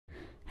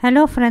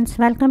Hello friends,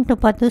 welcome to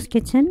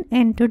Padhuskitchen.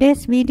 In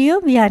today's video,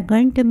 we are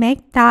going to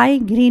make Thai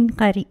green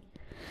curry.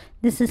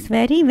 This is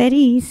very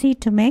easy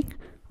to make.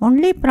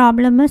 Only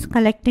problem is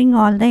collecting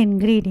all the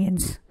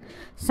ingredients.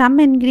 Some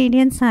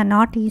ingredients are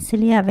not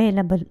easily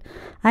available.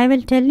 I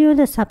will tell you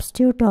the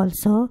substitute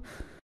also.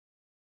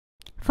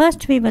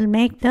 First, we will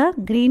make the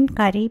green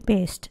curry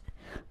paste.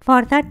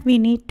 For that, we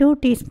need 2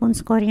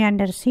 teaspoons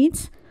coriander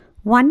seeds,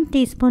 1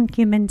 teaspoon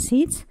cumin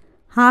seeds,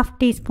 half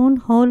teaspoon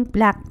whole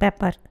black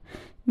pepper.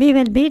 We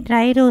will be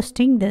dry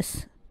roasting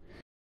this.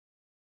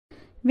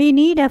 We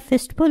need a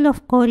fistful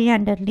of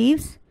coriander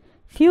leaves,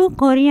 few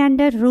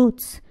coriander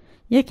roots.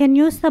 You can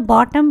use the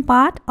bottom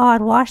part or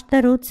wash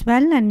the roots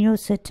well and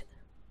use it.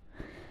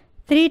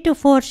 3 to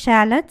 4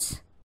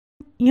 shallots.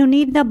 You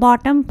need the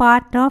bottom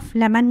part of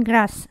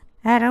lemongrass,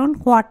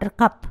 around 1/4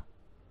 cup.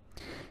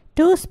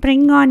 2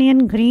 spring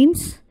onion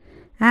greens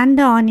and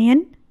the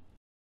onion.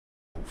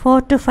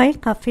 4 to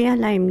 5 kaffir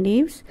lime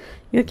leaves.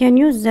 You can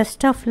use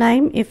zest of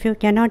lime if you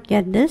cannot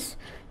get this.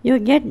 You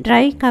get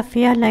dry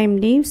kaffir lime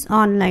leaves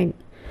online.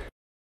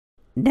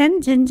 Then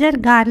ginger,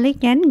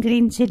 garlic and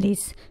green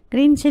chilies.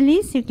 Green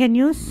chilies you can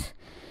use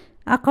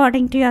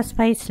according to your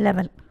spice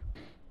level.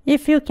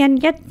 If you can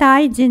get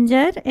Thai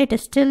ginger, it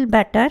is still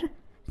better.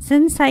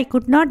 Since I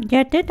could not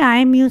get it, I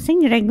am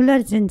using regular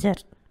ginger.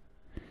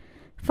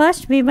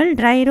 First we will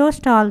dry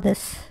roast all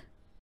this.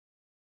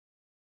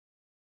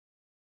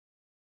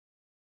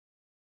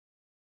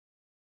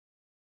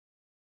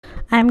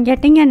 I am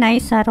getting a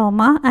nice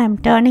aroma. I am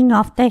turning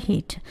off the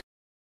heat.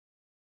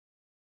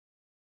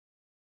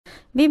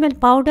 We will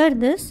powder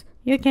this.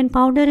 You can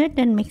powder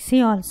it in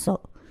mixie also.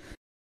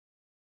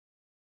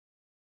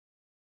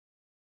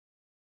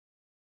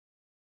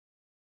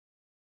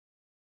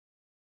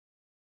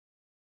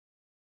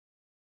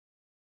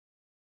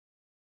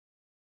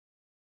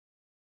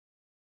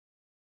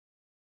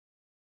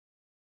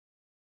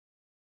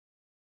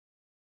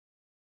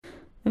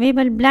 We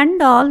will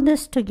blend all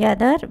this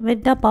together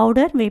with the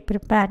powder we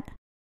prepared.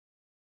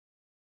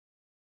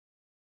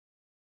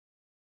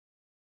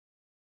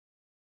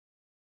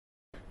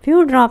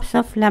 Few drops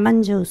of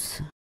lemon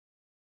juice.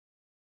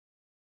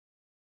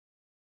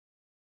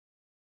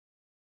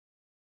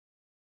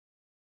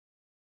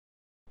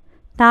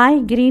 Thai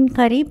green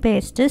curry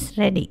paste is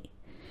ready.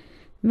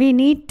 We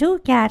need 2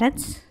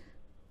 carrots,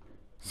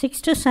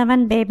 6 to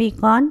 7 baby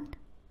corn,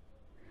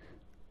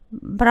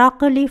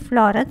 broccoli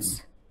florets.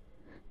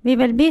 We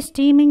will be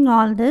steaming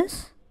all this.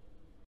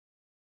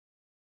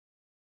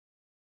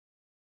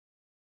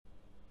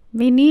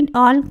 We need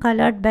all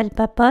colored bell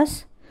peppers,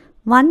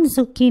 1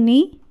 zucchini,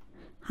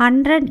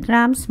 100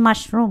 grams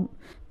mushroom.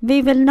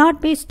 We will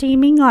not be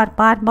steaming or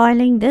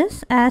parboiling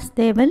this as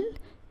they will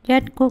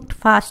get cooked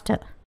faster.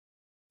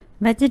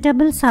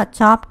 Vegetables are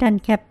chopped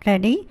and kept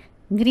ready.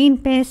 Green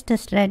paste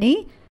is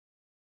ready.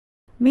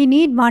 We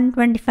need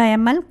 125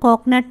 ml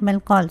coconut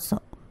milk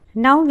also.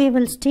 Now we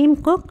will steam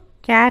cook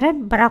carrot,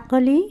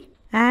 broccoli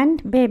and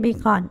baby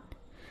corn.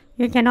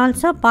 You can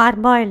also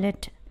parboil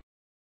it.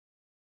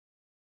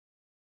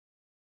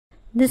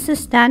 This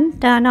is done.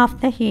 Turn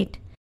off the heat.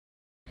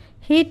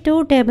 Heat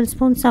 2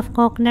 tablespoons of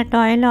coconut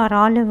oil or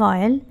olive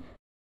oil.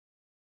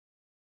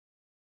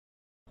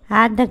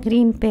 Add the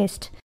green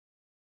paste.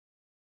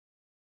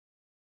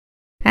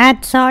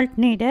 Add salt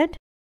needed.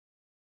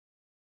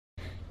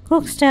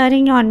 Cook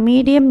stirring on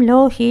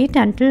medium-low heat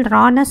until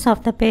rawness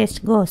of the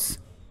paste goes.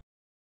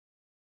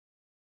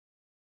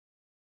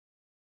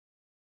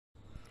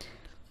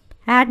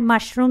 Add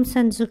mushrooms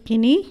and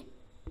zucchini.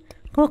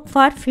 Cook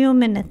for few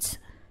minutes.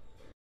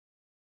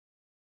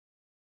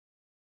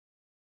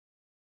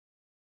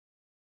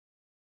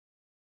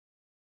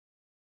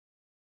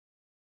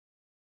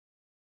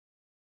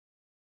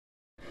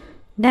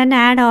 Then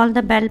add all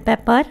the bell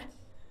pepper.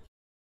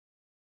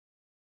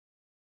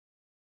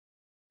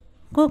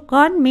 Cook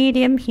on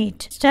medium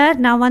heat. Stir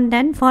now and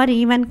then for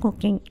even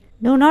cooking.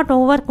 Do not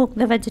overcook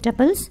the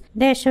vegetables.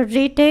 They should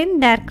retain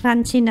their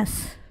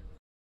crunchiness.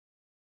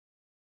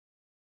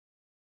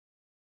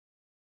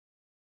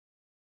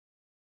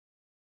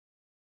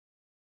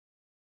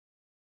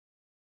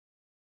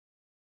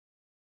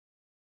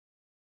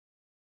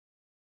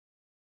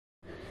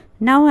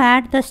 Now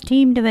add the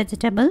steamed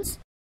vegetables.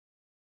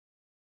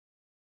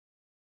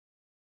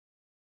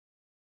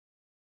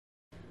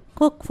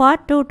 Cook for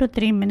 2 to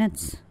 3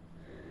 minutes.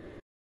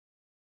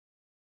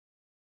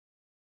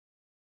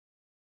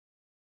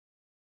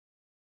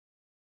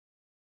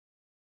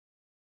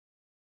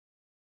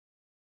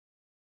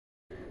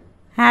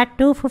 Add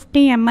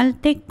 250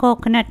 ml thick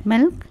coconut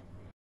milk.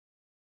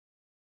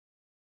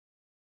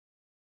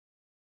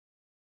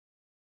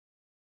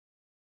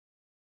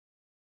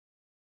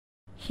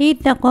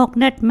 Heat the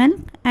coconut milk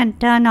and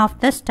turn off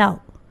the stove.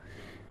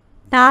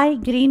 Thai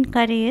green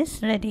curry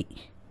is ready.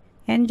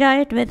 Enjoy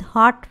it with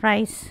hot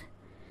rice.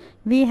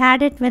 We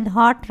had it with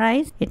hot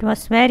rice. It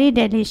was very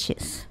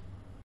delicious.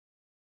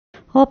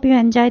 Hope you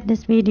enjoyed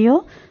this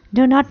video.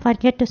 Do not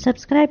forget to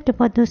subscribe to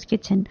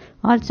Padhuskitchen.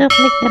 Also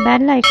click the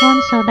bell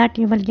icon so that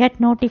you will get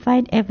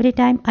notified every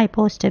time I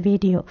post a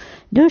video.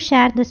 Do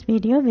share this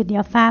video with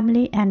your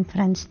family and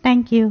friends.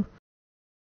 Thank you.